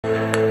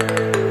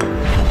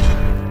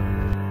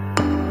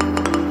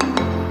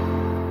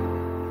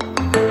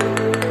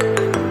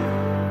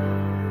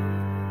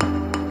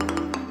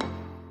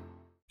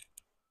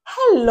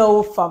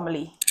Hello,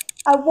 family.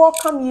 I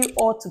welcome you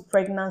all to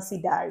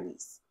Pregnancy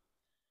Diaries.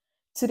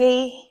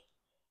 Today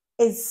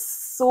is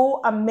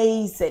so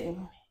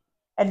amazing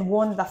and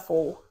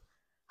wonderful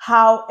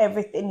how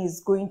everything is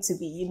going to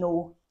be,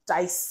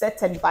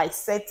 dissected,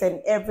 bisect,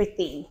 and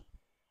everything.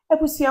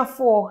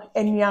 Ebusiafo,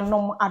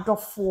 enuanom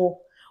adofo,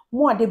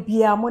 mo ade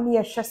bia mo ne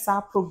yehwe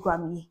saa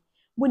program yi.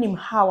 Monim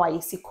how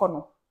ayesiko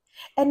no.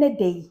 Ene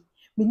day,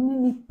 me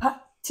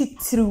nipa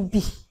titiriw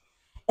bi,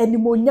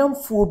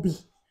 enimonyamfo bi,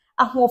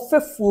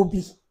 ahofefo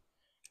bi.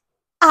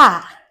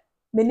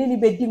 Menini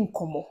bedi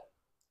nkomo.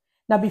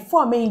 Na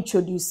before me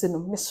introduce no,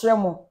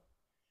 mesremo.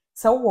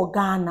 Sa wo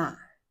Ghana,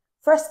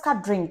 first ka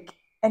drink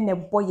ene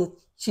boy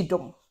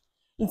chidom.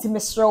 Inti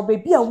mesrel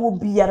baby a wo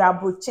biara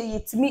abroche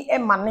yetimi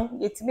emane,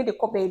 yetimi de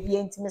ko baby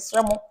inti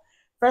mesremo.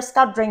 First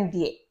ka drink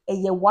de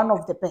eye one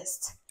of the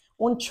best.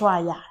 Won try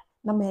ya,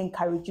 na me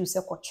encourage you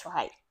say ko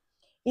try.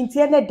 Inti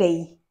ene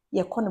day,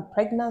 ye kono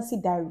Pregnancy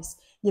Diaries,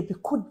 ye be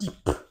ko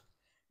deep.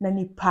 Na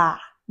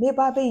nipa maybe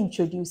I'll be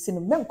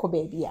introducing Menko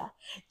baby.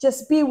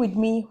 Just be with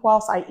me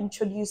whilst I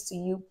introduce to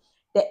you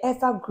the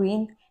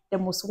evergreen, the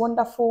most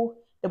wonderful,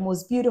 the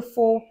most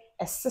beautiful,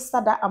 a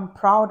sister that I'm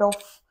proud of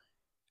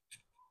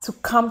to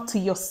come to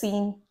your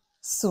scene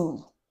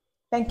soon.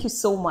 Thank you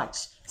so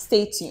much.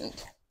 Stay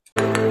tuned.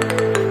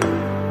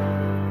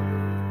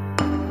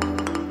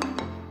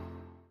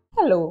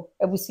 Hello,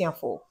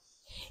 Ebusianfo.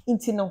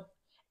 Intino,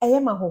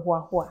 Ayema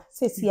Hoa,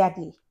 says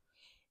Yadi.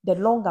 The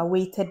long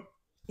awaited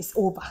is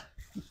over.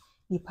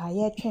 Nipa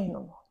ye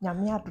tweno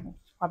nyame adom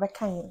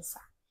wabeka yensa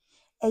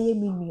eye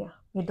menua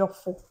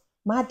medofo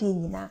ma de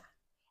nyina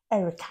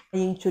Erica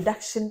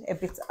introduction a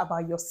bit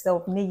about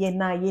yourself ne ye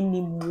na ye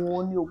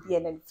nimwo ne obi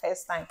and the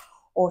first time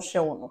or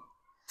show no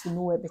to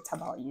know a bit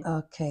about you.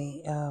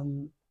 Okay,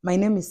 my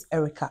name is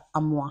Erica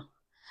Amoa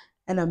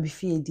and I'm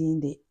in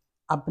the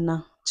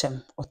Abna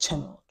Chem or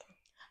Chem.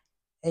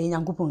 Okay.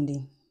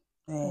 Nyankopon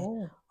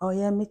oh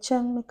yeah, me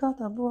Chem me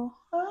katabo.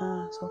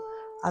 So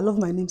I love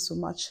my name so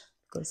much.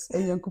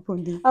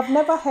 I've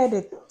never heard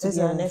it, to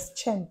be honest.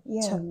 Chem,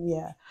 yeah. Chem,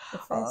 yeah. The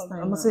first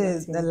time I must say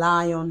the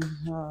lion,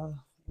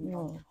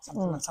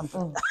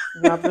 something.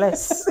 You are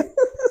blessed.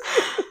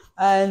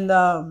 And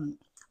I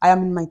am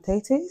in my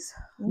 30s,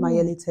 my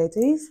early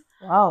 30s.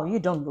 Wow, you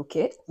don't look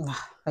it.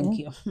 Thank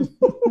you.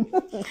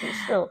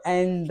 Sure.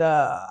 And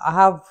I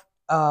have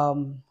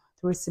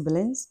 3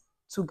 siblings,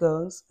 2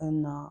 girls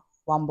and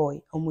 1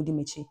 boy, Omudi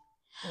Michi.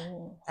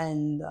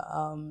 And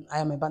I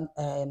am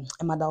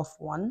a mother of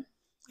 1.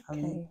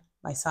 Okay.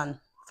 My son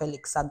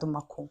Felix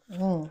Adom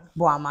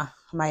Boama,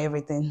 my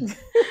everything.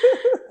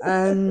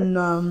 And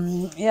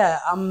yeah,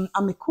 I'm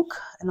a cook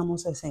and I'm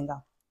also a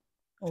singer.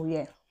 Oh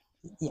yeah.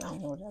 Yeah. I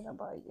know that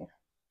about you.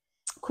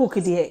 Cook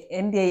there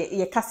and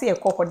the kasi a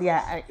cook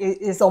there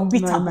is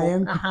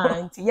unbeatable.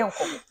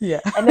 Yeah.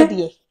 And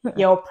then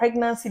your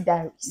Pregnancy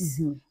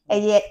Diaries.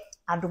 Eye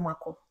Adom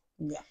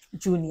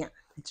Jnr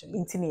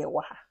Intine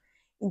waha.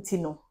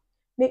 Intino.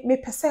 Me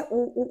pese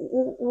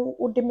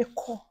o de me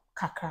ko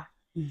kakra.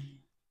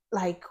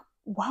 Like,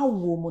 wow,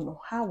 woman,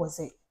 how was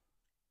it?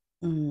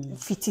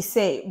 Fiti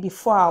say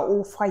before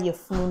all fire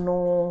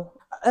no.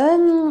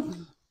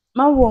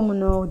 My woman,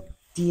 no,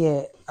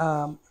 dear.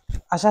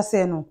 I shall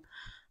say no.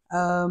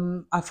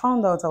 I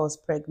found out I was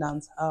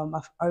pregnant.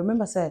 I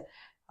remember say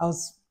I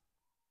was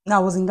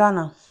in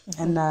Ghana,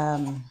 and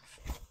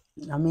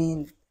I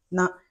mean,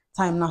 not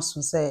time not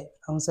to say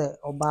I won't say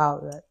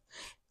about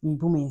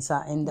booming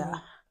sa and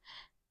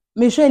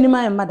me sure any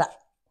my mother.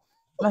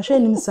 My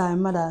friend is my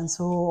mother, and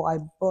so I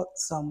bought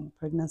some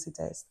pregnancy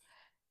tests.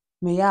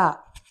 Me ya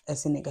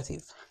is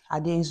negative.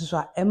 I didn't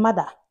so a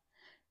mother.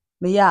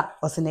 Me ya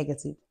was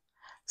negative.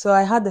 So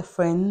I had a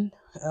friend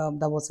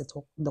that was a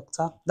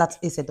doctor. That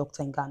is a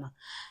doctor in Ghana,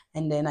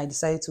 and then I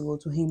decided to go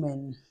to him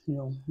and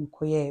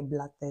a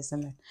blood test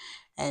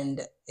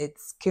and it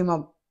came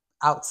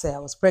out say I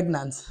was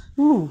pregnant.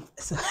 Ooh.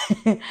 So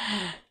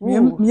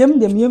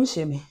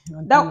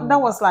that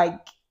was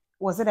like.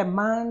 Was it a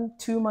month,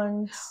 2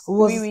 months,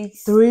 3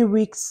 weeks? 3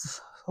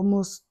 weeks,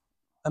 almost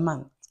a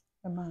month.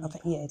 A month. Okay,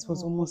 yeah, it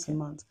was almost a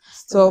month.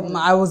 So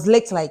I was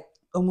late like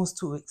almost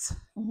 2 weeks.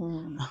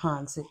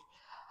 So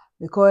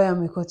because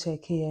I'm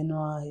check here,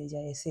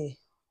 I say,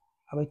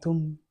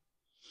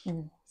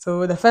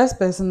 so the first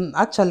person,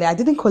 actually, I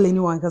didn't call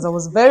anyone because I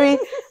was very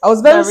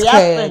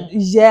scared.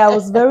 Yeah, I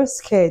was very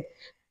scared.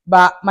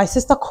 But my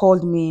sister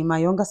called me. My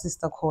younger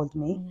sister called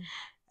me,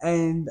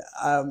 and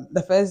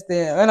the first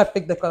day when I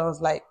picked the call, I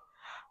was like,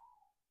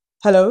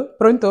 "Hello,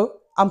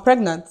 pronto? I'm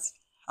pregnant."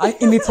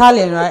 In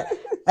Italian, right?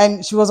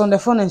 And she was on the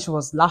phone and she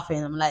was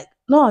laughing. I'm like,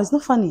 "No, it's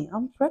not funny.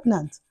 I'm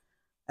pregnant."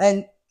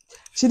 And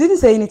she didn't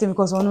say anything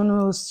because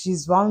no,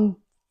 she's one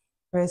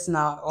person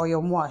now, or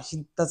your mom.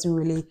 She doesn't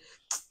really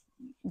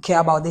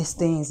care about these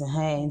things,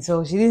 and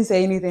so she didn't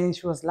say anything.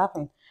 She was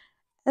laughing.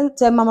 And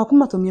Mama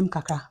kuma to me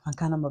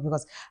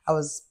because I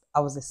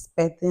was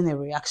expecting a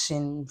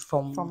reaction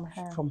from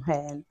her,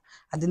 and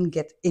I didn't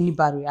get any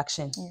bad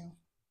reaction. Yeah.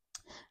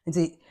 And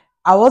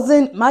I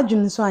wasn't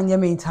imagine so and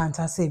me intent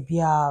I say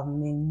bia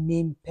me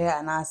name pair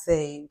and I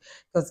say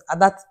because at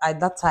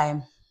that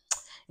time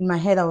in my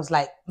head I was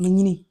like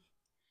me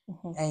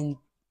and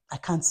I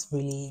can't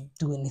really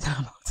do anything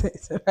about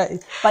it,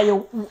 right?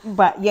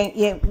 But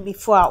yeah,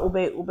 before I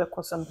ube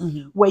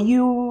question, were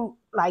you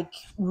like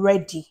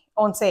ready?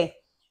 On say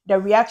the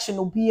reaction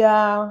will be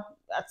at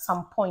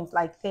some point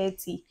like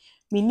 30.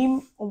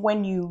 Meaning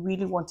when you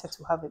really wanted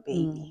to have a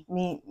baby.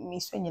 Me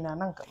when you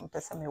nanka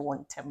me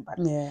want them, but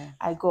Yeah.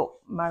 I got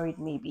married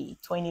maybe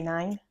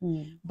 29.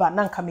 But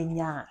nanka me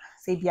nya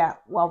say bia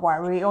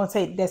worry on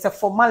say there's a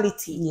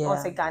formality. Yeah. On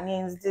say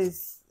Ghanaians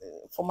this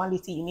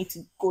formality you need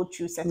to go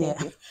through certain Yeah.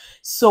 things.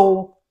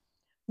 So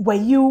were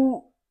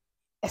you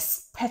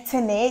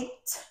expecting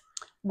it?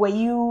 Were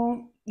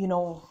you,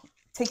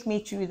 take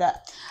me through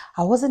that?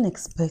 I wasn't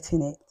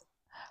expecting it.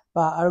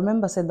 But I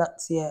remember said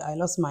that year I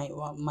lost my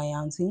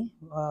auntie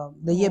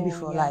the year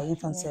before, like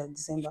infancy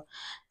December,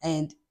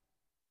 and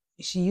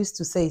she used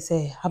to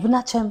say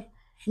Abunachem,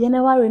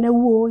 yenewari ne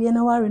wo,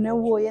 yenewari ne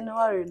wo,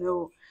 yenewari ne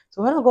wo.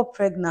 So when I got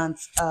pregnant,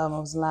 I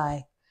was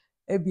like,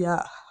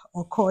 Ebia,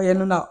 oko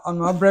yenuna on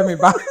my me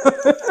back.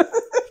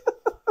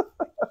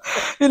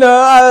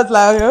 I was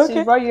like, okay.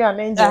 She brought you an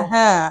angel.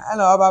 I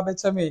know about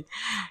me.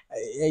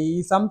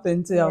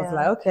 Something too. I was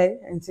like, okay,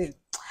 and so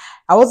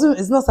I wasn't.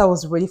 It's not that I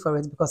was ready for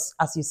it because,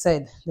 as you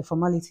said, the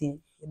formality.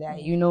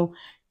 You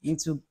need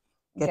to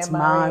get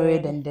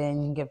married and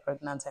then get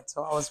pregnant. And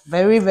so I was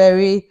very,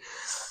 very.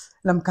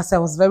 Because I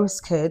was very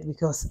scared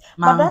because.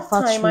 But that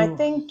time, I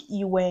think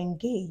you were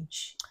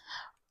engaged.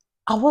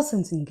 I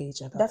wasn't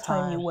engaged at that time. That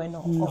time you were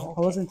not. No, okay. I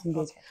wasn't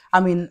engaged. Okay. I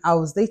mean, I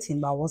was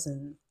dating, but I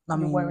wasn't.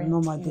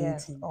 Normal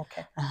dating.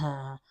 Okay.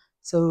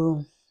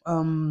 So,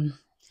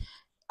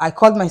 I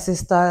called my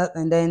sister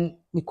and then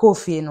we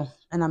coffee, and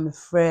I'm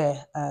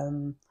afraid,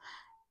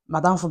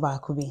 Madame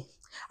Fubakubi.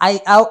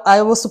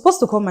 I was supposed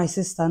to call my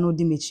sister, no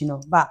Dimich,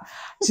 but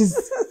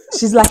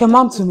she's like a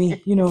mom to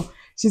me,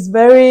 She's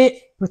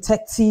very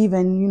protective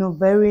and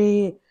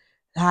very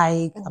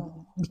like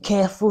be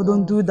careful,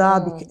 don't do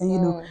that,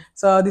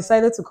 So I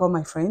decided to call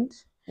my friend.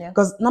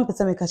 Because none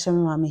person make catch me,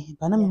 mommy.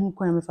 But I'm who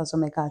can me first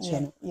make catch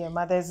me. Yeah,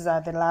 mothers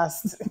are the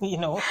last,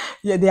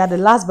 Yeah, they are the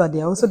last, but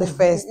they are also the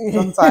first.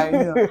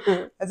 Sometimes,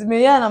 As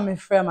me, yeah, I'm a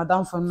friend,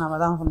 madam for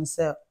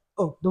myself.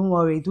 Oh, don't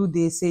worry, do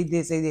this, say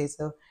this, say this.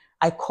 So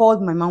I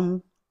called my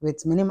mom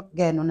with my name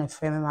again on a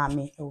friend,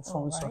 mommy, phone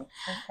so,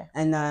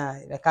 and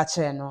the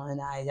catcher, and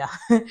I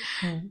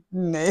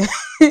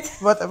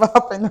whatever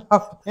happened.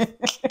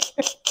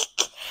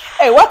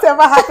 Hey,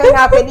 whatever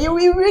happened.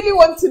 We really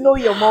want to know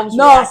your mom's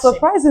reaction.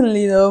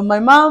 Surprisingly though, my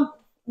mom.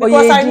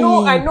 Because I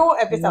know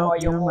a bit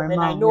about your mom,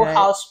 and I know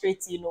how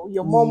straight,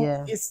 your mom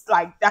is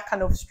like that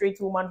kind of straight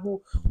woman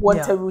who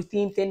wants a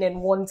routine thing and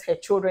wants her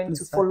children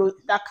to follow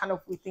that kind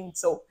of routine.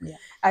 So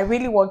I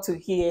really want to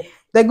hear.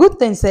 The good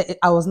thing is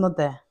I was not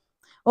there.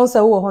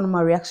 Also,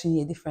 my reaction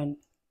is different.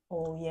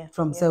 Oh yeah.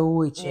 From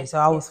so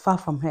I was far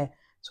from her.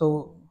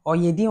 So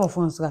you didn't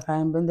want to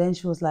cry, but then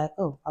she was like,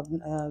 "Oh,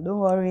 don't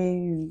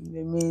worry,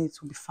 it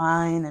will be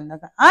fine." And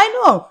I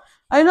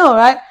know,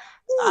 right?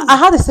 I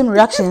had the same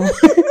reaction.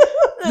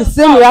 The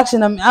same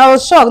reaction. I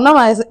was shocked. Now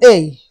I said,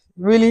 "Hey,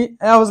 really?"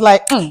 And I was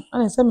like, "I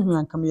didn't say me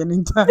and come here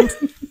anytime."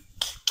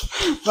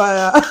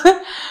 But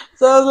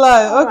so I was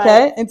like,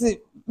 "Okay."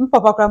 And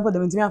Papa Crampo, the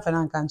Mintian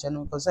Fanan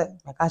Canchano, because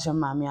my cash and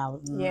mammy, I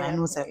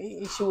know,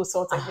 she will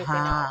sort everything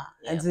out.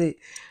 And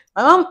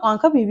my mom,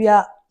 Uncle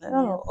Bibia, I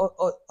don't know,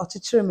 or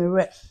teacher me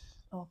rep.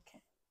 Okay.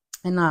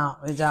 And now,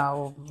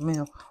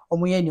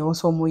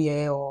 also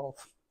or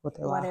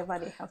whatever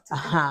they have to do.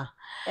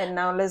 And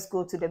now let's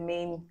go to the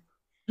main,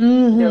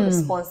 the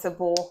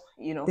responsible,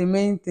 the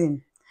main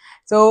thing.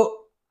 So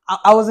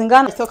I was in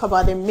Ghana. We talk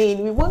about the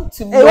main. We want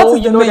to know,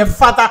 the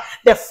father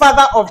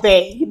of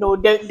the,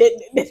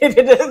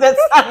 the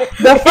son.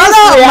 The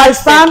father of my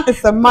son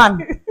is a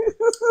man.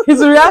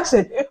 His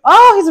reaction.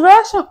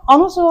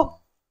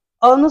 Also,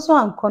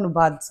 I'm kind of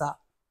bad, sir.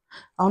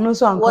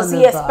 Was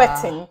he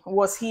expecting?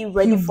 Was he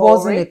ready for it? He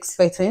wasn't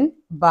expecting,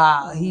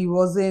 but he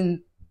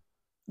wasn't.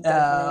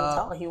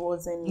 He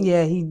wasn't.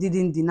 Yeah, he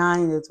didn't deny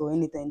it or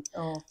anything.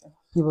 Oh, okay.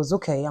 He was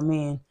okay. I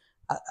mean,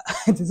 that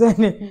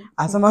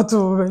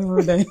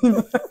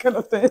kind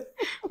of thing.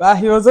 But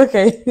he was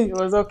okay. He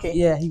was okay.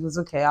 Yeah, he was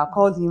okay. I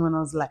called him and I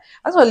was like,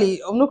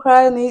 actually, I'm not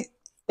crying.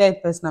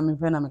 Third person, I'm in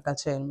friend, I'm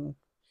catch me.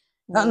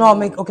 No,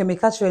 me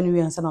catch you anyway,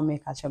 and say no, me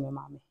catch me,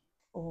 mommy.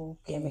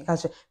 Okay. Yeah, me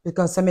catch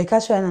because me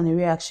catch and the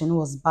reaction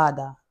was bad.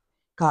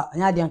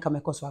 I didn't come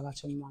across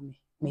mommy.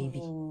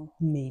 Maybe.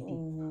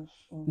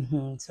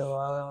 So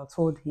I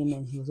told him,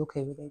 and he was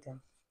okay with it.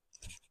 And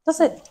that's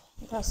it.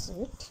 That's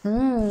it.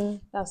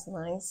 That's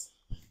nice.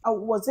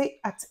 Was it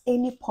at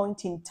any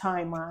point in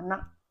time,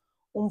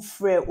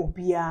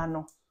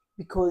 Obiano?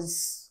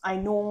 Because I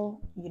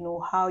know,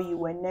 how you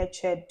were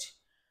nurtured,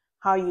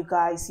 how you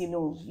guys,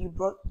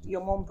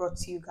 your mom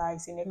brought you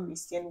guys in a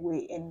Christian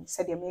way and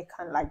said you make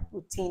kind of like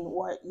routine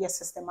or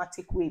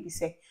systematic way. We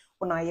say,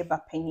 when I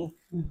ever penny.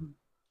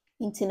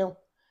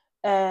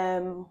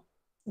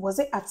 Was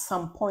it at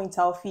some point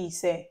Alfie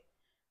say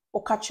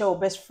or catch your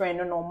best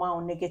friend or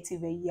more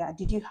negative a year,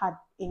 did you have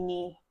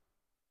any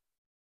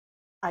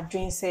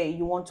dream say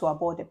you want to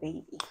abort the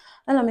baby?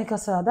 And I make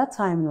us at that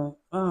time, no,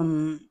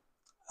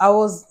 I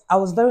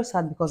was very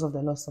sad because of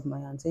the loss of my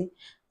auntie,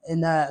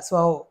 and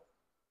so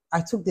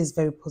I took this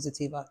very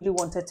positive. You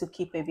wanted to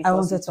keep it because I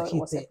wanted to it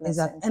keep was it. a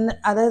blessing. And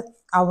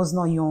I was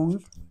not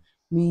young.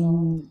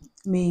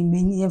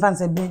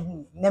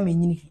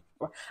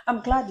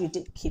 I'm glad you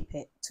did keep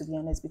it, to be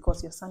honest,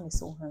 because your son is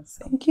so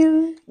handsome. Thank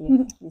you.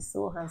 Yeah, he's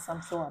so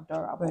handsome, so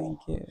adorable.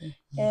 Thank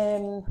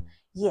you.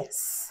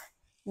 Yes.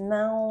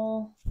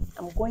 Now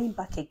I'm going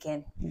back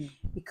again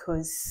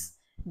because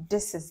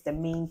this is the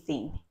main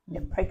thing: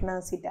 the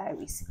pregnancy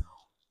diaries.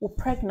 With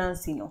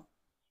pregnancy, no,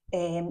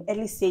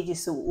 early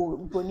stages. So,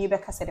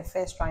 Bonibeka said the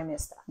first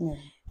trimester. Yeah.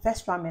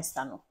 First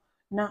trimester, no.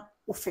 Now,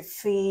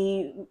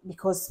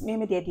 because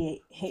maybe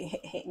they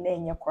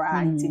nenya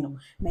cry, you know,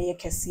 me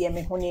kesi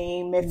me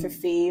honey, me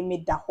fefe,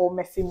 me daho,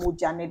 me fi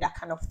mujane, that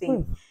kind of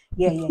thing.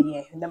 Yeah.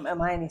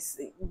 Mine is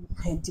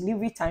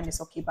delivery time is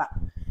okay, but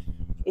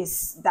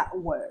is that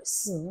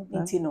worse?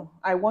 You know,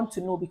 I want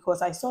to know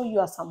because I saw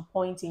you at some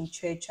point in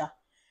church.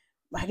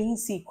 I didn't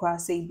see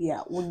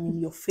Kwasabia when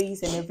your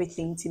face and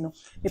everything, you know.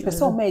 The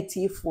person made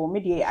for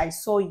me, I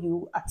saw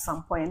you at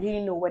some point. I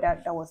didn't know whether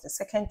that was the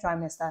second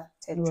trimester,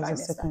 third trimester. It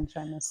was the second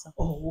trimester.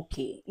 Oh,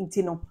 okay.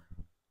 You know,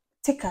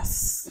 take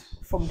us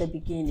from the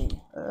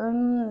beginning.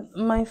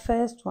 My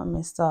first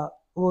trimester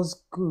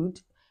was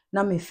good.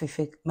 Now my fife.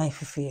 In fact, my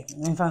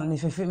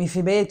fife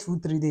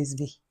 2-3 days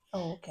be.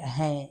 Oh,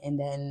 okay. And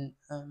then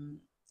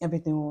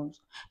everything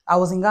was. I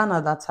was in Ghana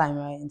at that time,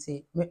 right? And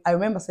say, I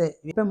remember say,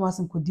 "People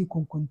must could di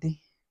konkonte."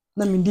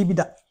 Na mindi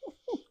bida,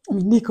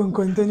 mindi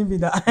konkonte ni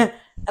bida. And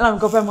I'm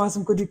going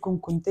must could di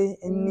konkonte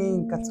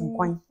any katin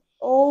coin.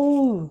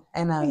 Oh,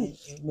 and I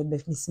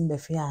me missing the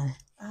fear.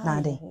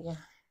 Nade. Yeah.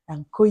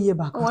 And koye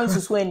back. Once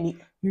you swear,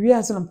 we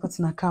are some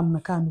putting a car,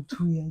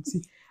 2 years.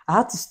 I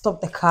had to stop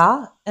the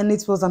car, and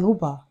it was an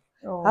Uber.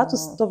 I had to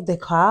stop the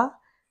car.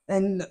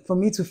 And for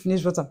me to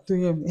finish what I'm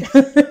doing,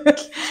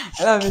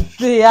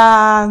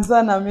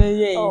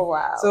 oh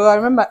wow! So I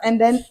remember, and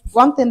then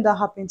one thing that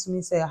happened to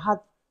me, say I had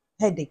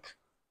headache,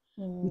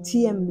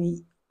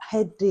 TME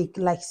headache,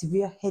 like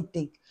severe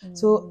headache.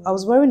 So I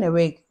was wearing a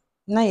wig.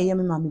 Now you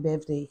me mommy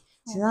birthday.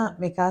 So now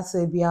make us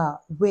say be a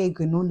wig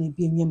no ne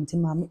be me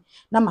mommy.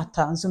 Na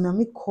matter. So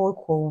mommy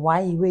call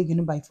why wig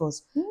no by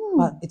force,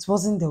 but it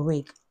wasn't the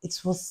wig.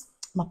 It was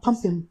my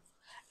pumping.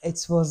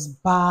 It was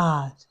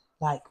bad.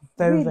 Like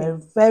very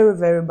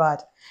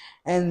bad.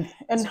 And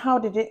how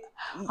did it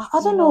I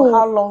don't know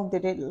how long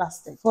did it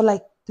last? For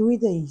like 3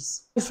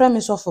 days. My friend me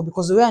suffer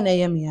because we are an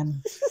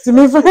AM. So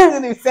my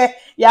friend say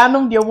yeah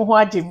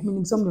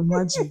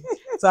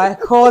so I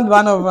called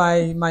one of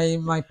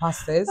my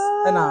pastors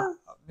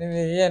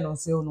and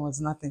say oh no, it's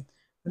nothing.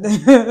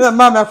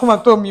 Mama I come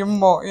and told me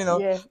more, you know,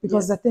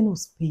 because the thing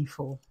was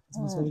painful.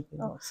 It was very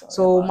painful.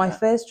 So my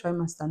first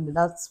trimester,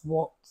 that's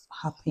what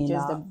happened.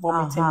 Just the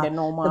vomiting, the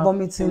normal. The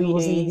vomiting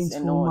wasn't even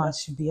too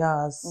much, to be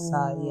honest.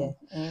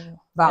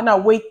 But and a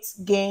weight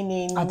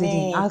gaining. I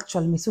didn't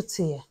actually me so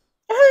tear.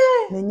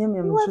 You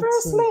were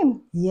very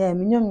slim. Yeah,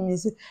 me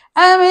say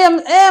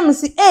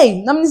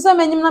hey, na me say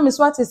na me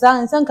swat is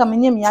and can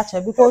me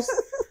because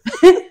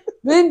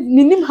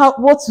me how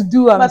what to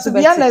do. But to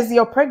be honest,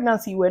 your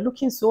pregnancy, you were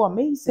looking so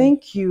amazing.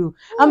 Thank you.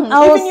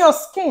 Even your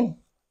skin.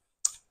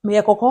 Me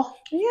coco.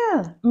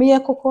 Yeah. Me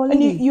coco.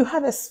 And you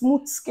had a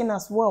smooth skin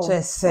as well.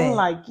 Just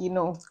unlike, you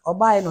know. Or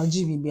buy no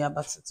GBB,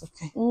 but it's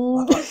okay.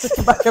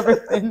 Take back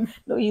everything.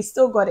 No, you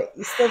still got it.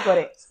 You still got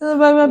it. So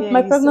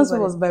my pregnancy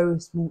was very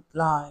smooth.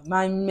 Like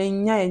my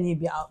any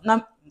be out.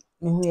 Na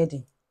me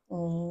wedding.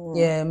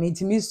 Yeah, me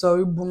to me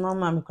sorry boom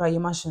mama me cry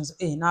machines.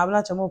 Now I'm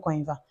not more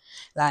coin.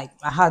 Like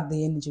I had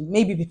the energy.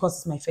 Maybe because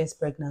it's my first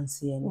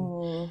pregnancy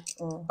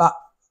but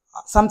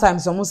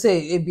sometimes someone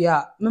say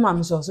my mom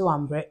is also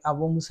one bread I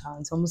won't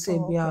hand. Someone say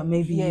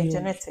maybe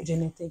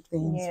genetic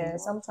things. Yeah,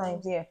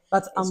 sometimes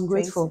But I'm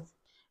grateful.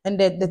 And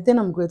the thing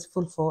I'm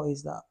grateful for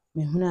is that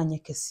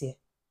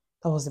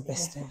that was the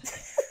best thing.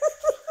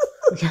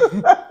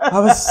 I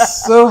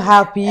was so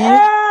happy.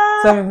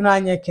 It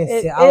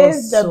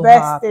is the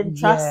best thing,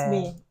 trust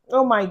me.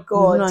 Oh my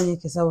God.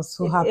 I was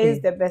so happy. It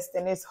is the best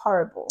thing. It's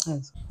horrible.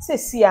 Say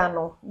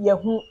Siano,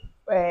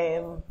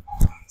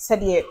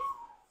 said ye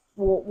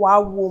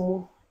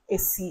wow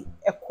esi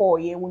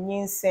ekoye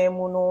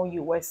unyin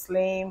you were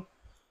slim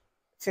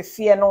for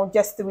fear no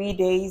just 3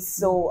 days.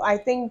 So I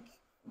think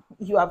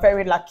you are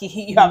very lucky.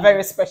 You are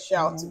very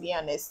special, to be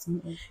honest.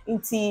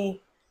 Inti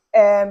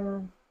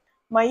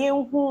my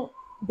young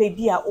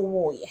baby a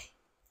owoye.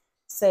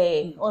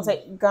 Say on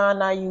say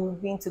Ghana,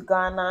 you've been to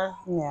Ghana.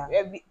 Yeah.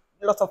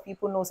 A lot of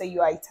people know say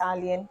you are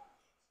Italian.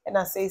 And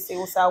I say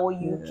also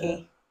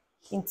UK.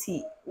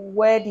 Inti,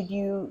 where did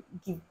you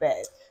give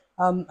birth?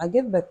 I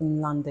gave birth in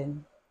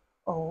London.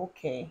 Oh,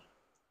 okay.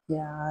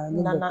 Yeah.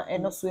 Nana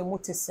and also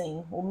a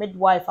saying or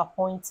midwife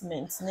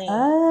appointments.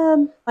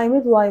 My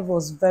midwife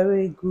was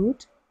very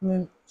good.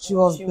 She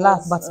was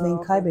black, but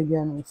my baby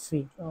and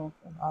free.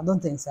 I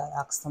don't think so. I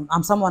asked them.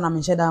 I'm someone I'm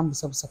in share that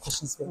some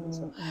questions with.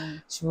 So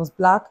she was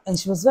black and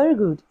she was very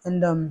good.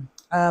 And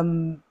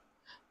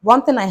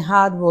one thing I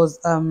had was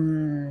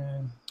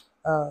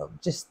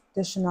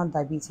gestational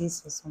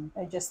diabetes or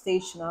something.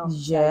 Gestational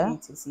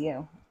diabetes,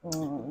 yeah.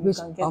 Which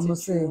you can get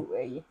almost it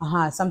through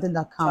something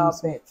that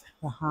comes with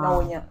now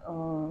when you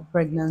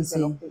pregnancy.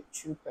 develop it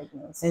through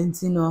pregnancy.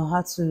 And you know,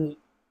 had to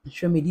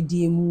show me the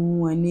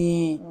DMU and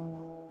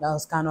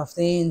those kind of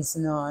things,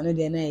 you know. I know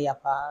they're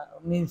at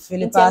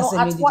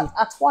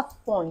what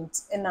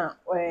point in a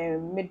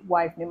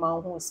midwife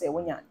who say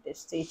when you're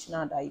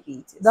gestational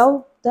diabetes?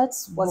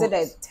 Was it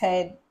the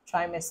third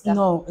trimester?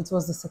 No, it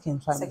was the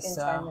second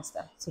trimester.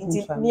 Second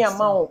trimester. Near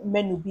amount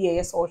menu be a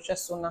yes or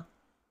just sooner.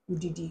 You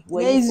did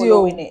were you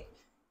following it?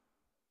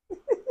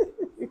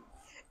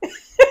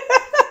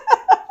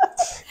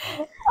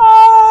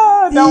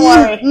 Oh, don't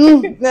worry.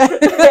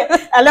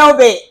 A little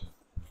bit.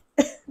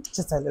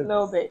 Just a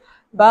little bit.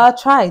 But I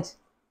tried.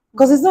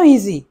 Because it's not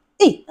easy.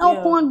 Hey,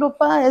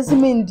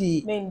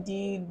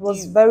 Mendy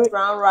was very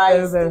brown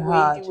rice, very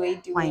hard.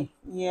 Fine.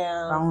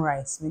 Yeah. Brown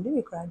rice. Maybe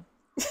we cried.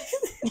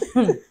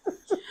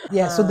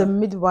 Yeah, so the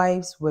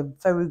midwives were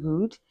very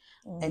good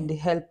and they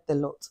helped a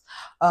lot.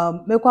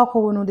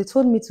 They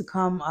told me to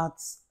come at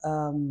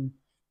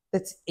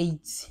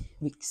 38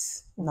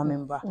 weeks.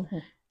 Remember.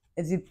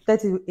 It's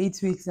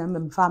 38 weeks and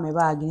I'm family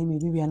bag and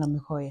baby and I'm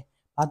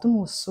Adom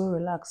was so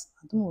relaxed.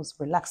 Adom was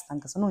relaxed and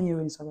because I know you're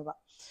really sorry about.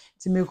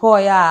 To me call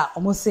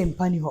almost same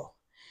paniho.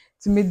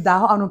 To me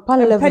that on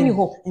pal 11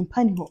 in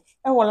paniho.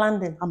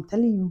 London. I'm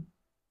telling you.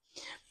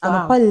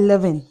 I'm pal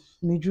 11.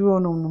 Me drew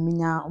on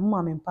minya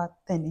in part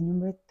 10 in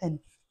number 10.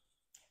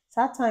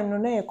 That time no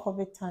na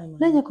COVID time.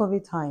 Na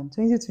COVID time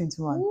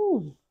 2021.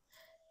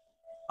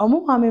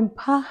 I'm in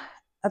pa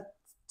at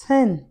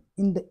 10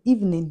 in the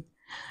evening.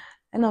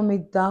 And I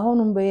made that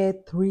number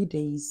 3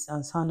 days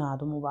and sana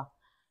Adomoba.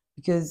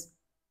 Because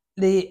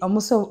they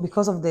almost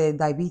because of the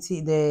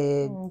diabetes,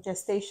 the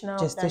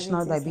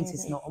gestational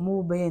diabetes, no,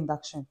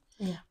 induction.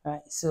 Yeah.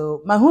 Right.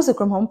 So my who's a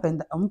crumb home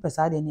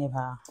pesade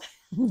never.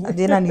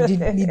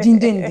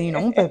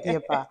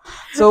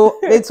 So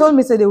they told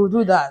me they would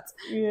do that.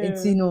 Yeah.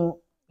 It's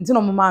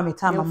mama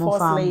time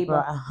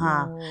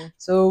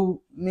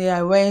So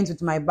I went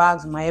with my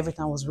bags, my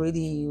everything was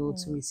ready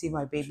to receive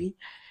my baby.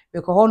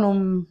 Because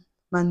on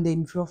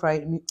Monday,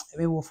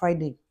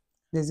 Friday,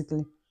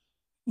 basically.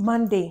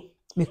 Monday.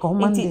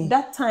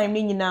 That time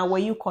were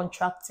you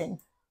contracting?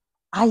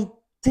 I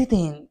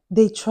didn't.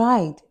 They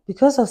tried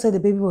because I said the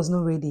baby was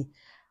not ready.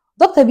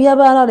 Dr.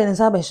 Biaba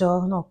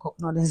no,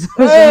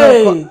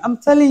 I'm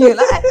telling you,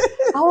 like,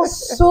 I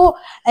was so.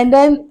 And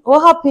then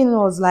what happened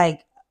was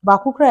like,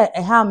 bakukre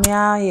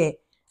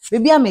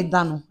baby I made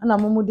dano, and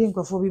I'm moving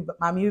for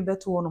mammy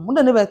better one.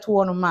 Never to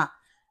one ma.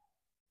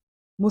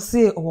 Must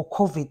or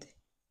COVID.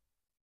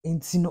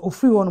 And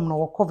free one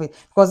or COVID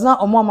because now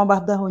Amoa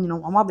babda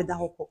home, I'm be that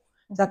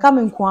so I come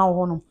in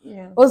Kwan.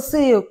 Oh,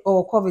 say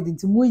or COVID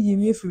into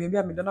Muyi free, maybe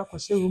I'm gonna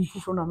question room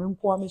from a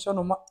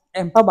mission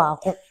and Papa.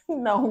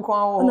 No,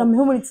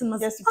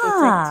 just to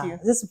protect you.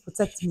 Just to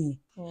protect me.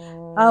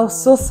 I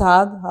was so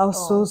sad. I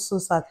was so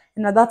sad.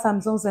 And at that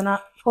time, some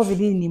not COVID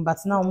in,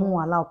 but now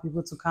more allow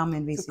people to come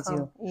and visit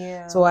you.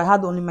 Yeah. So I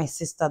had only my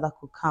sister that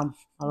could come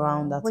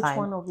around that Which time.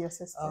 Which one of your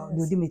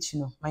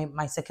sisters?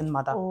 My second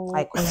mother.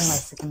 I call her my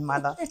second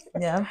mother.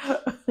 Yeah.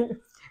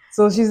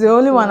 So she's the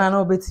only one I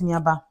know betting me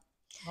about.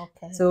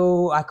 Okay.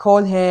 So I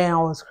called her and I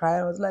was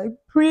crying. I was like,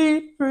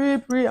 pre,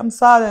 I'm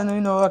sad and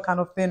that kind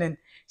of thing. And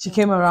she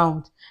came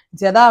around.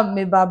 That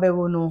made baby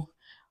no.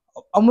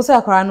 Almost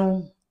like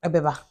a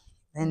baby.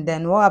 And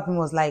then what happened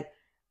was like,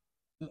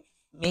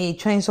 me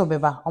train so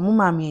baby.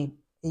 Mommy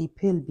a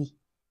pill be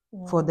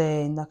for the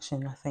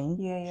induction, I think.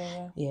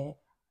 Yeah.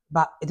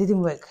 But it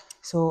didn't work.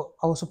 So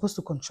I was supposed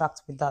to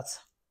contract with that.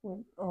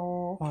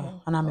 Oh, okay.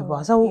 And I'm a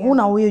boss. So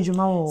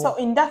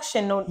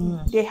induction,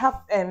 they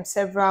have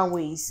several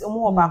ways.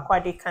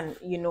 They can,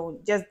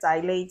 just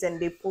dilate and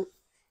they put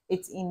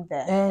it in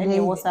there. And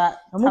it was a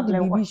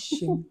tablet.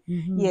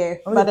 Yeah,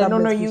 but I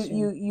don't know.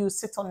 You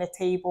sit on a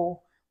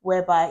table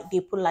whereby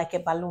they put like a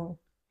balloon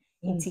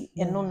into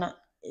a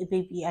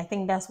baby. I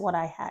think that's what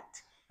I had.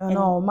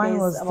 No, mine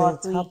was the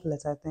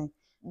tablet. I think.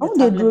 The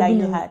tablet that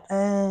you had.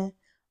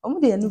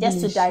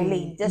 Just to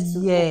dilate, just to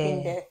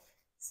open the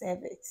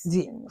cervix.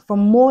 From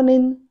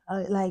morning,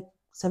 like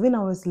 7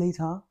 hours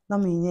later,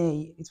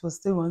 it was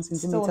still 1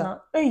 centimeter.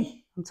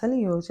 I'm telling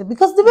you,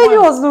 because the baby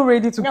was not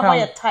ready to come. Now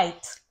you're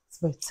tight. It's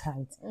very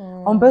tight.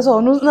 On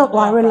person,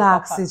 no,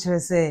 relax.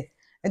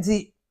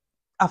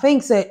 I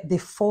think they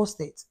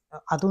forced it.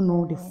 I don't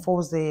know. They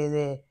forced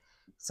the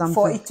something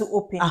for it to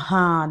open.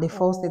 They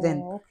forced it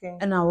then. Okay.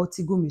 And I was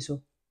tigumi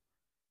so.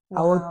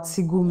 I was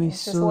tigumi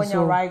so.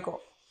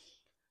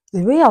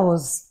 The way I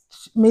was.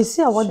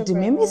 Messi, I want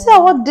them. Messi, I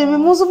want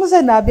them. Most of them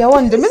said, "Nabi, I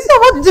want them." Messi, I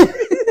want them.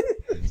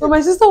 So my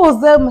sister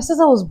was there. My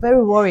sister was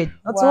very worried.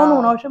 That's one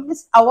when Wow. I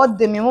was award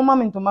them. My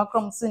mom into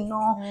Macron say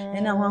no,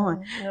 and No.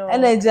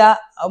 then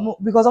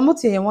because I'm not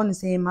here. One is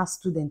saying my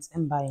students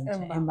and buying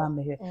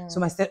here. So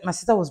my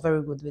sister was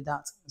very good with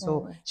that.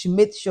 So she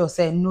made sure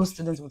say no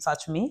students would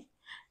touch me,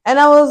 and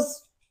I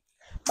was.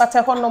 But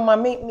I no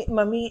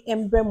mami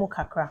embremu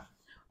kakra.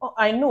 Oh,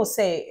 I know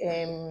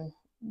say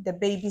the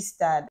baby's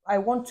dad. I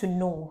want to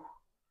know.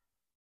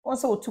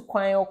 Also to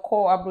kwai or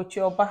call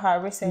abrochi or baha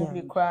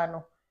recently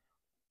krano.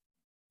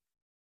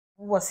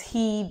 Was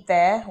he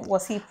there?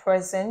 Was he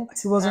present?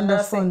 He was on the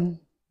phone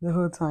the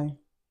whole time.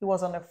 He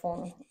was on the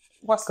phone.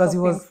 What's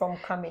stopping him from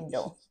coming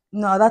though?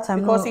 No, at that time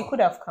because he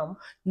could have come.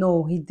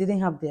 No, he didn't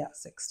have the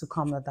access to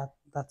come at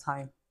that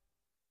time.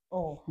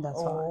 Oh,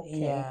 that's why. Okay.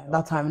 Yeah,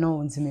 that time no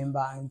one's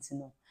remember, you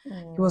know.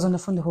 He was on the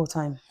phone the whole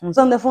time. He was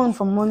on the phone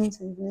from morning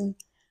to evening.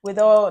 With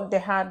all the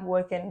hard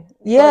work and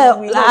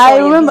I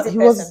remember he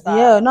was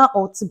not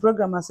OT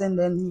programmer, and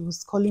then he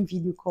was calling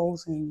video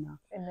calls and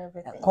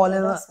everything.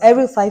 Calling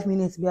every 5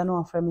 minutes. We are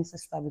not from my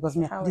sister because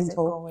me didn't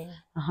talk.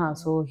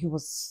 So he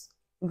was.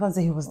 You can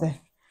say he was there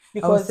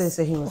because I would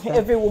say he was there.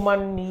 Every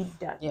woman need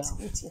that. Yeah.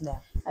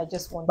 I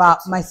just want.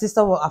 But my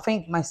sister was. I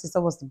think my sister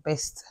was the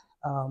best.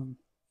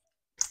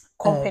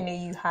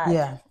 Company you had.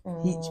 Yeah,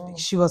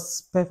 she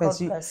was perfect.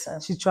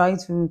 She tried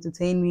to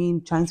entertain me,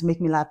 trying to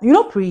make me laugh. You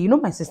know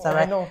my sister,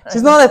 right? I know.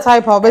 She's not the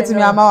type of bet me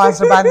Amoa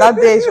answer, but that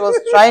day she was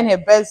trying her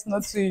best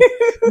not to,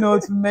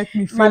 to make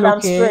me feel Madam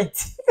okay.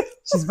 Straight.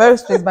 She's very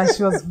straight, but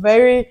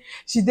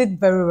she did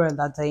very well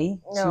that day.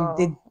 No.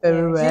 She did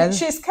very well.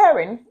 She's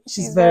caring.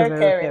 She's very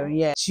caring.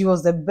 Yeah, she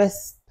was the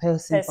best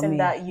person for me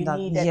that you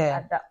needed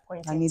at that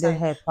point. I needed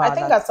her. I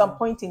think at some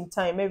point in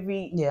time,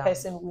 every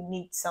person will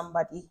need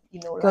somebody,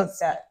 like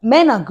that.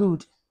 Men are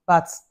good,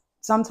 but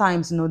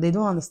sometimes they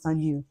don't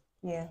understand you.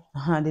 Yeah.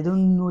 They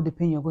don't know the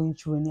pain you're going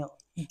through,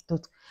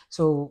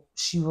 so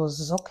she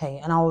was okay,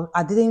 and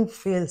I didn't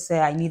feel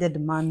I needed the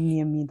man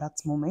near me that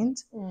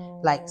moment.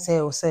 Like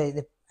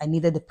I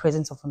needed the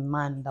presence of a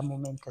man in that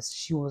moment because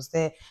she was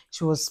there.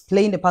 She was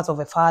playing the part of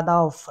a father,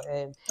 of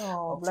a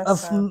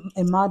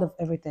mother, of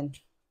everything.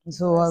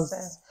 So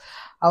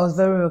I was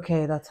very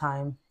okay at that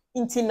time.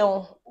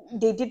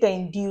 They did the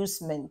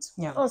inducement.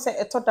 Yeah. I say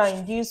I thought the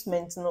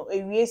inducement.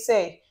 We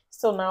say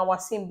so now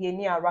was seeing be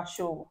near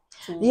Russia.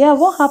 Yeah,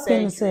 what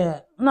happened is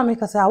na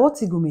make us say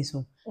what go me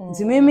so.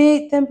 Nti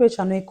me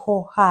temperature no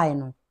call high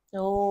no.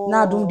 Oh.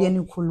 Na dum de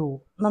ni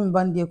kolo. Na me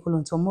ban de kolo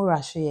nti mo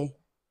rush ye.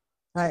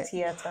 Right.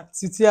 Theater.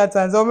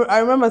 So I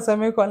remember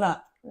saying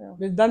corner.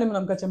 The Danny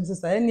man catch my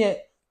sister. Any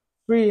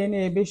free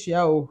any beshia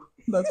o.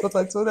 That's what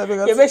I told her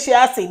because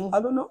I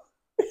don't know.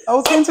 I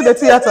was going to the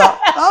theater.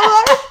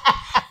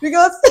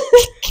 Because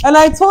and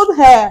I told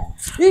her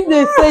if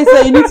they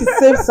say you need to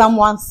save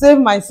someone, save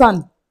my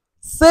son.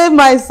 Save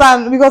my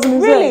son because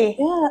really?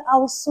 Yeah, I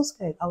was so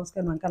scared. I was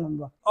scared man can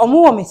number.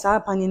 Omo me sa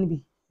panyin bi.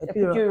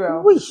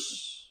 Epidural.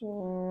 Wish.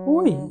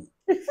 Oi.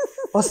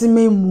 What's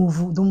me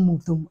move? Don't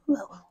move.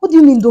 What do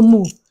you mean don't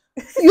move?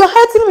 You're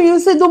hurting me. You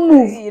say don't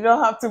move. You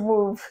don't have to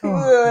move. You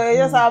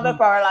just have to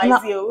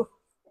paralyze you.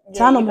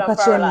 Yeah, you can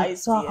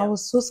paralyze. So I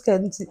was so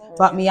scared.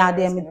 But me had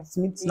them na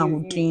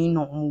hudin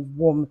no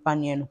warm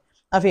panyin.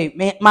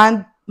 Okay,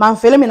 man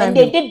feeling me. And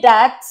they did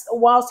that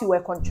whilst you were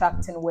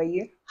contracting, were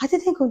you? I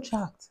didn't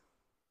contract.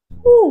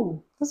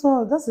 Ooh,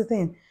 that's the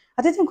thing.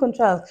 I didn't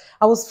contract.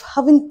 I was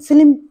having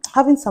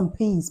some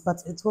pains,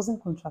 but it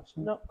wasn't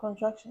contraction. Not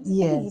contraction.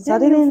 Yeah, so I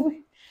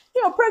didn't.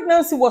 Your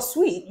pregnancy was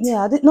sweet.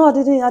 Yeah, I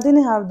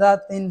didn't have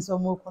that thing. So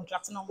more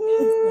contracting. No,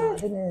 I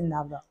didn't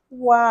have that.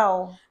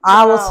 Wow.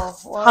 I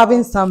was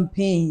having some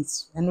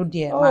pains. I know,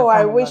 dear. Oh,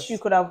 I wish you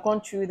could have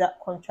gone through that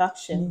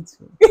contraction. Me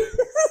too.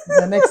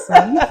 The next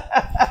time.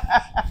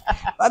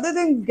 I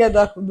didn't get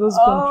those contractions.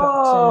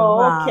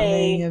 Oh,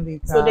 okay.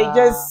 So they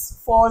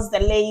just forced the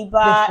labor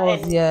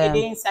and it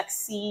didn't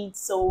succeed.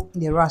 So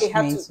they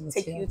had to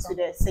take you to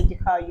the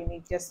surgical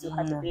unit just to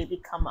have the baby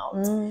come out.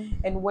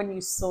 And when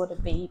you saw the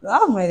baby,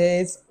 oh my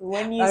days!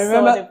 When you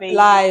saw the baby,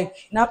 like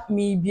not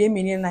me being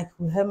meaning, like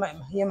we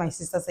hear my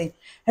sister say,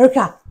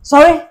 "Erica,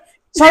 sorry,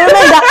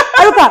 Menda,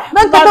 Erica,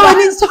 Menda,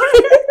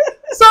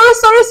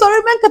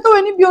 sorry,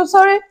 Menda,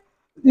 sorry."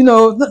 So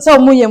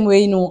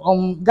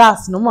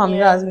gas, no more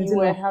gas. You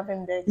were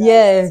having the gas.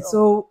 Yeah,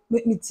 so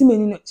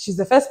she's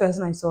the first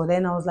person I saw.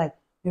 Then I was like,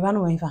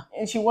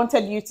 and she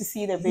wanted you to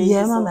see the baby.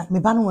 Yeah, so.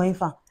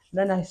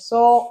 Then I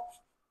saw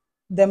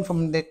them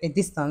from a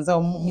distance. So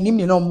I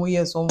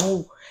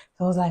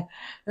was like,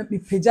 let me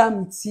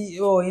pajama tea.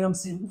 Oh, I'm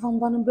saying,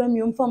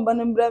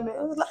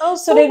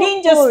 so they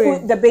didn't just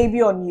put the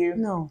baby on you.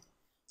 No,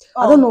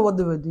 I don't know what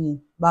they were doing,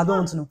 but I don't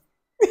want to know.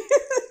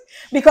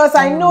 Because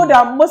I know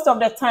that most of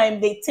the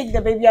time they take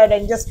the baby out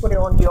and just put it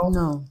on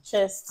your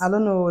chest. I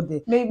don't know what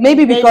they.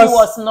 Maybe because baby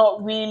was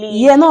not really.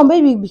 Yeah, no,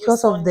 maybe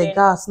because of the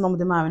gas. No,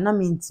 the man. I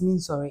mean,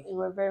 sorry. You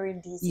were very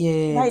dizzy.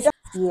 Yeah.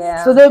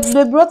 Yeah. So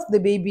they brought the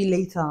baby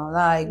later.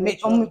 Like me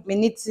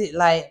need to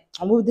like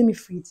I'm with them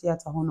free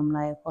theater home. I'm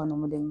like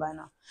them by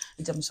now.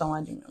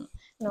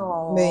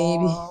 No.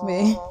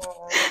 Maybe.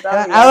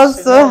 That I was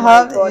reaction, so oh my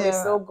happy. God, Yeah.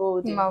 it's so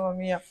golden. Mamma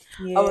mia.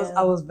 Yeah.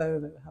 I was very,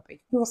 very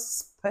happy. He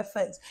was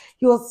perfect.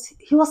 He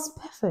was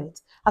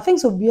perfect. I think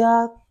so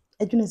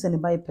Edwin is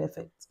anybody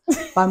perfect.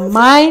 But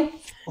mine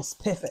was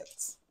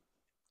perfect.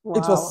 Wow.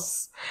 It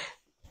was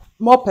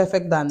more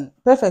perfect than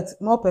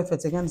perfect, more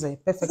perfect again say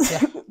perfect,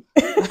 yeah.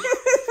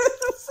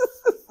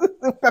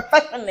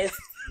 Perfectionist.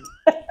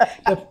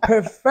 The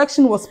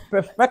perfection was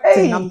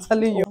perfecting, I'm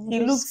telling you. He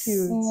looks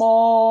cute.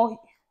 more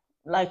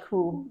like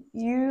who?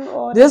 You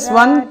or This Dad?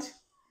 one,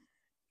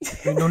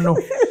 I don't know.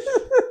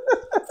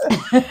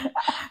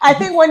 I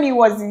think when he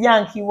was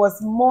young, he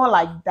was more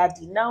like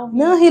Daddy. Now,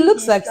 No, he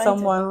looks he's like trying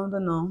someone, I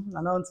don't know.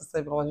 I don't want to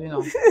say because, you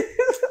know.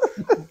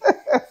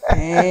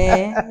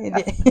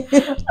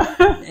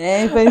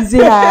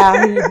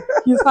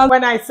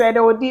 When I said,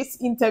 "Oh,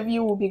 this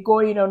interview will be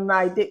going on,"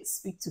 I did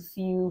speak to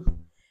few,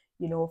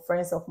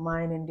 friends of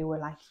mine, and they were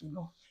like,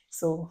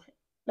 So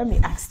let me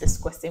ask this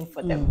question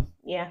for them.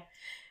 Yeah.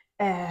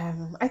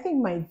 I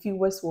think my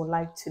viewers would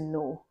like to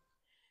know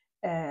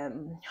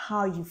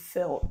how you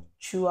felt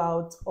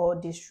throughout all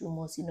these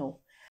rumors.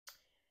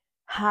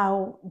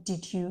 How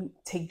did you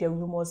take the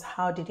rumors?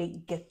 How did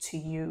it get to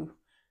you?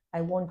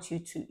 I want you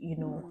to,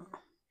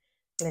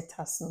 let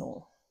us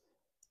know.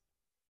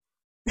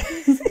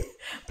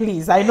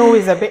 Please, I know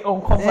it's a bit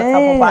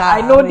uncomfortable, but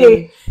I know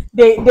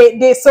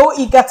they're so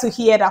eager to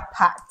hear that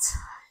part.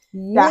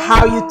 Yeah. That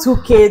how you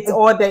took it,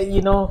 or the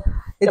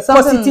it's the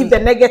positive, the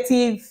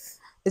negative.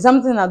 It's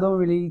something I don't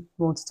really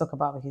want to talk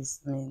about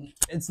because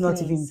it's not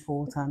Please. even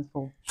important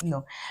for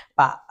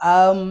But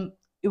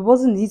it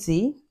wasn't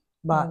easy,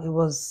 but it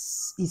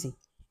was easy,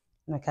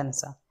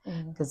 Cancer.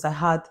 Because I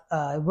had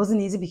it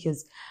wasn't easy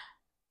because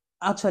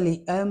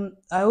actually I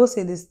always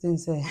say this thing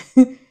say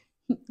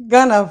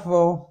Ghana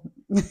for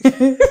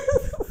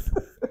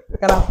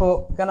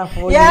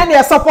yeah,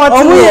 they're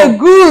supporting you. You're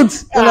good.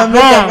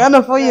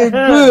 Ghana for you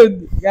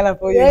good. Ghana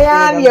for you good.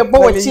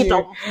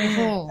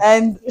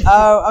 And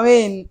I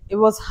mean, it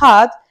was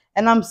hard.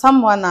 And I'm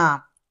someone.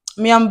 I'm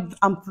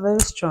very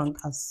strong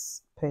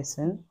as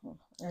person.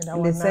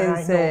 In the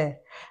sense,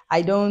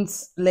 I don't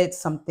let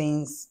some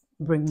things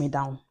bring me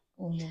down.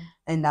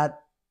 And that.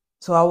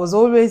 So I was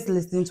always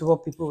listening to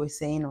what people were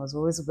saying. I was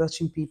always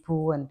watching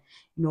people, and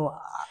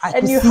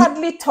and you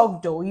hardly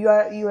talk though. You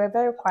are a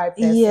very quiet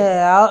person.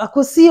 Yeah, I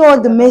could see all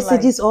the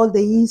messages, all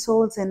the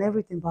insults, and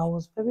everything, but I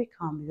was very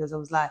calm because I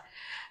was like,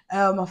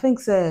 I think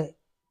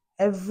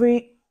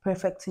every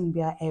perfect thing be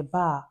a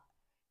bar,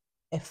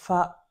 a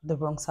far the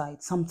wrong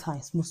side.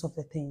 Sometimes, most of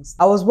the things.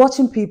 I was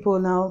watching people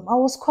now. I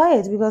was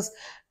quiet because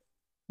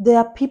there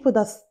are people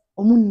that's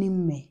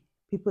me,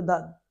 people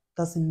that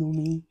doesn't know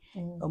me,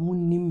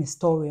 my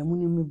story,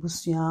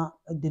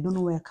 they don't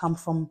know where I come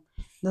from,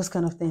 those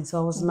kind of things. So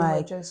I was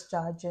like, just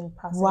judging,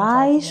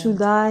 why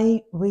should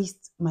I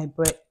waste my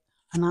breath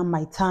and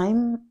my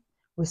time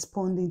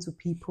responding to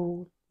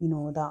people,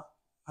 that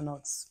are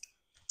not,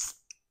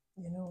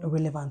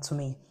 relevant to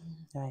me,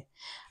 right?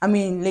 I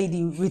mean,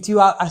 lady, with you,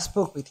 I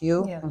spoke with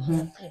you, yeah.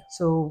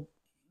 So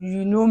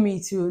you know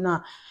me too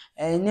now.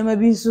 Never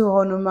been so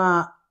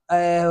honoma.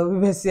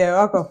 We say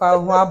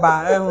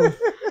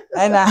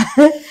and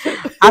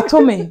I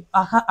told me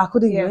I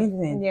couldn't do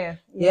anything.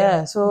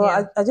 Yeah. So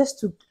I just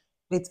took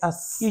it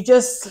as you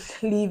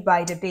just live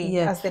by the day.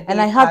 Yeah, as the day and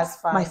I had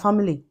by. my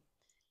family.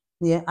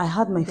 Yeah, I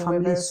had my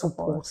family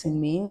supporting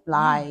me,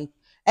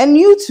 and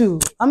you too.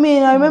 I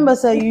mean, I remember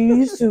you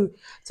used to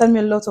tell me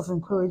a lot of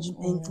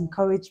encouragement,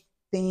 encourage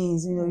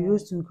things. You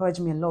used to encourage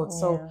me a lot.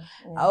 So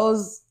I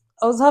was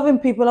having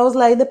people. I was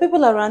like, the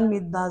people around me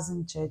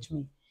doesn't judge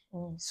me.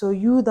 So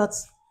you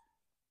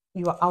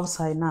are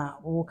outside now,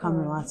 will come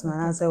and ask me,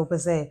 and I say,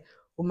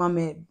 oh,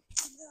 mommy,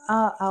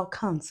 I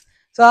can't.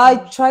 So I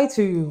try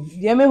to.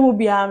 Who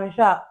be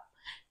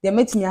they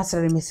made me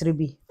answer me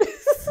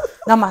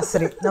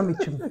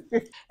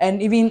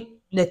and even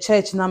the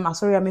church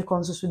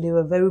they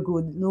were very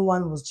good. No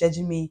one was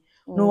judging me.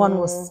 No one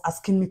was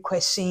asking me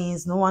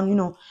questions. No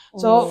one,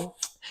 So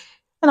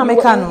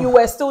you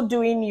were still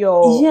doing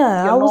your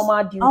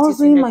normal duties. I was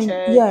doing in the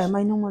church,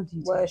 my normal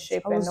duties.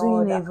 worship, I was and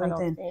all doing that kind of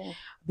everything thing.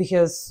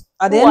 because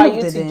at the end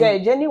of the day,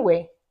 judge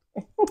anyway?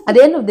 At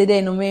the end of the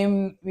day,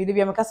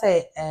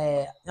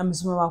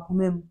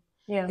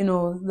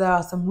 there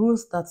are some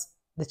rules that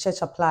the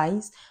church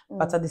applies,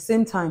 but at the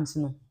same time,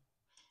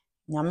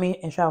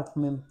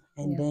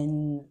 and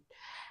then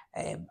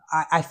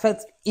I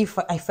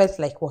felt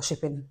like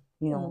worshiping,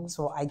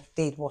 so I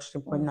did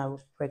worship when I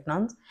was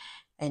pregnant,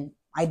 and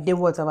I did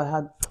whatever I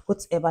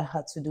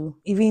had to do,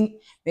 even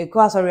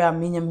because because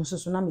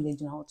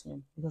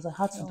I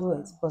had to do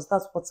it, because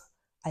that's what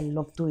I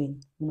love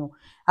doing.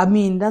 I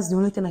mean, that's the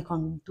only thing I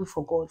can do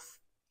for God,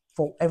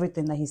 for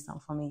everything that He's done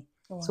for me.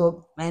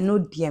 So I know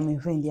dear me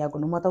friend,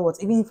 no matter what,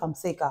 even if I'm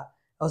sick, I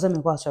was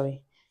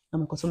sorry.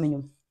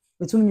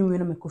 Between you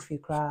and me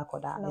crack or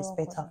that is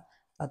better.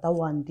 But that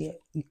one day,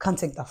 you can't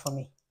take that from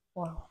me.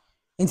 Wow.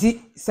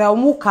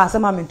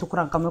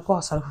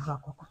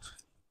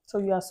 So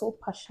you are so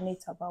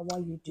passionate about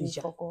what you do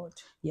for God.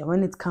 Yeah,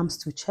 when it comes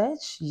to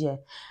church,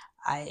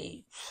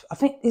 I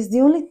think it's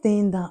the only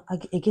thing that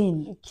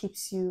again It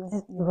keeps you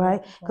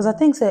right, because I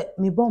think say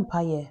me born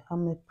paye,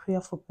 I'm a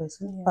prayerful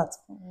person, but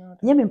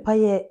yeah me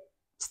paye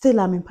still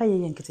I'm in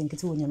paye and getting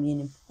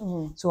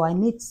so I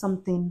need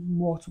something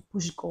more to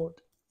push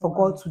God for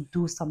God to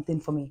do something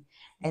for me,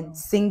 and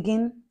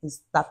singing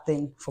is that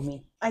thing for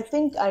me. I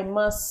think I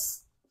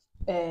must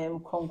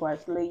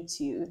congratulate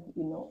you,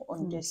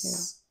 on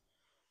this.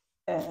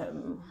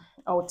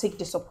 I'll take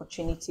this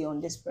opportunity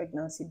on this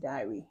pregnancy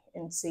diary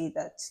and say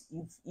that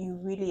you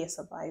really a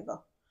survivor.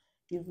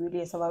 You really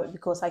a survivor,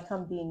 because I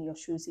can't be in your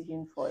shoes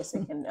even for a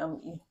second.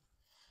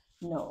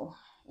 No,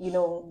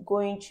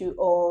 going through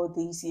all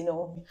these,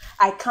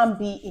 I can't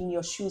be in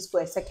your shoes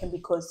for a second,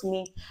 because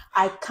me,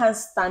 I can't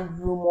stand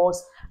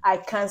rumors. I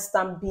can't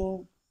stand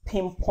being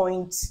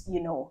pinpoint.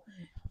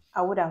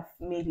 I would have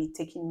maybe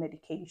taken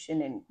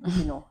medication and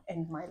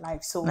end my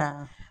life. So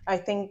I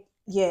think,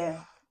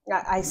 yeah,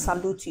 I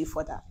salute you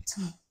for that.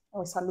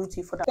 I salute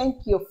you for that.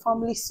 Thank your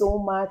family so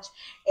much,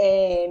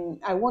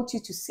 and I want you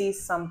to say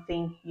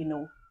something,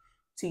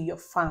 to your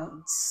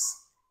fans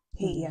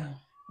here.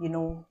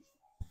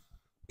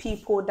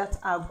 People that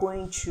are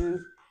going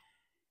through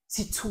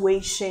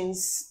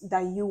situations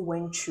that you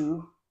went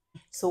through.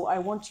 So I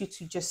want you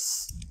to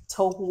just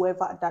tell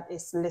whoever that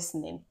is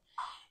listening,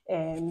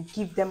 and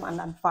give them an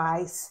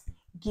advice.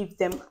 Give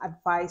them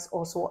advice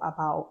also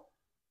about,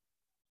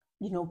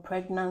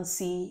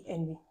 pregnancy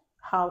and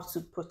how to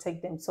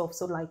protect themselves.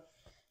 So like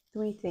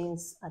 3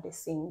 things at the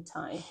same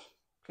time,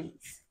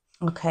 please.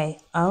 Okay.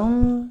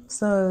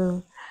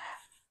 So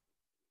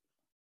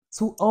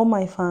to all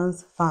my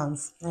fans, to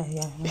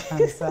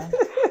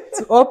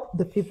all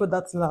the people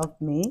that love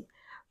me,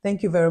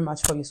 thank you very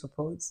much for your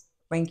support.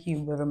 Thank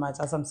you very much.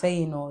 As I'm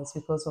saying, it's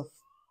because of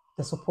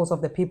the support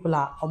of the people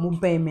at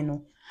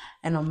Omubemino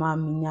and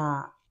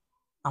Omaminya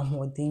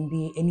and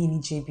any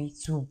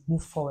JB to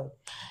move forward.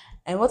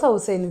 And what I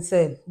was saying is,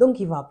 don't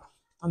give up.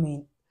 I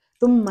mean,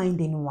 don't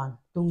mind anyone.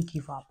 Don't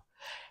give up.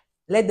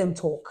 Let them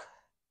talk.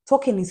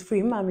 Talking is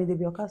free. I mean, the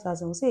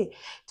will say,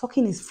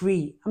 talking is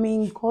free. I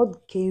mean,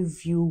 God gave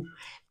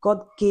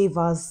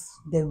us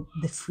the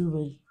free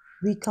will.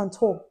 We can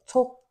talk.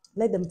 Talk.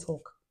 Let them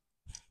talk.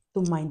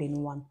 Don't mind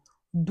anyone.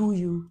 Do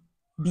you,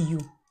 be you.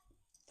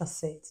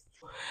 That's it.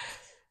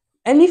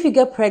 And if you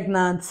get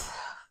pregnant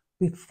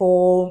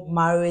before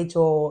marriage,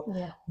 or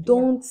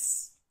don't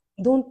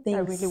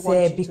think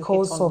really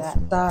because of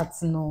that,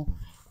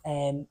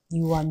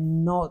 you are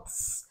not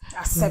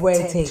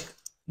accepted.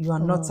 You are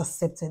not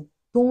accepted.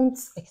 Don't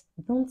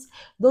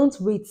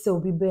wait till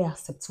be very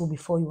acceptable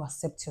before you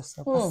accept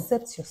yourself.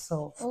 Accept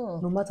yourself,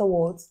 no matter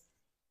what.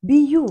 Be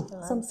you.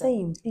 As I'm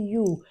saying, be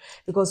you,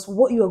 because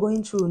what you are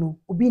going through,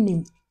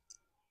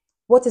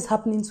 what is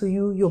happening to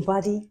you, your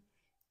body,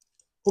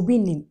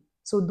 obinim.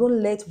 So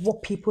don't let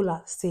what people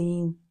are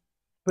saying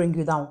bring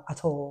you down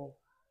at all.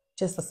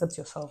 Just accept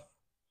yourself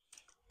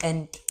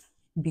and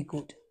be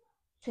good.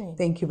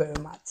 Thank you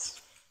very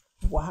much.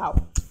 Wow.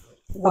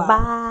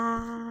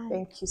 Bye-bye.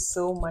 Thank you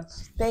so much.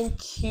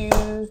 Thank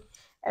you,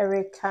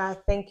 Erica.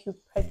 Thank you,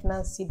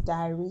 Pregnancy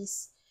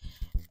Diaries.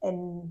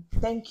 And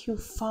thank you,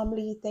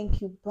 family.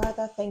 Thank you,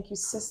 brother. Thank you,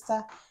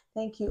 sister.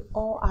 Thank you,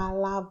 all our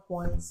loved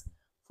ones,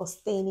 for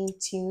staying in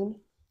tune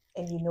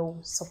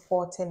and,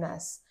 supporting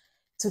us.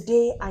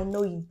 Today, I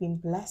know you've been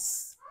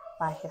blessed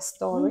by her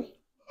story.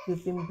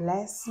 You've been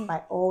blessed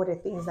by all the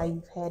things that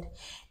you've heard.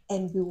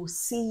 And we will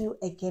see you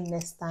again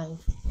next time.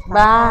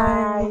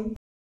 Bye.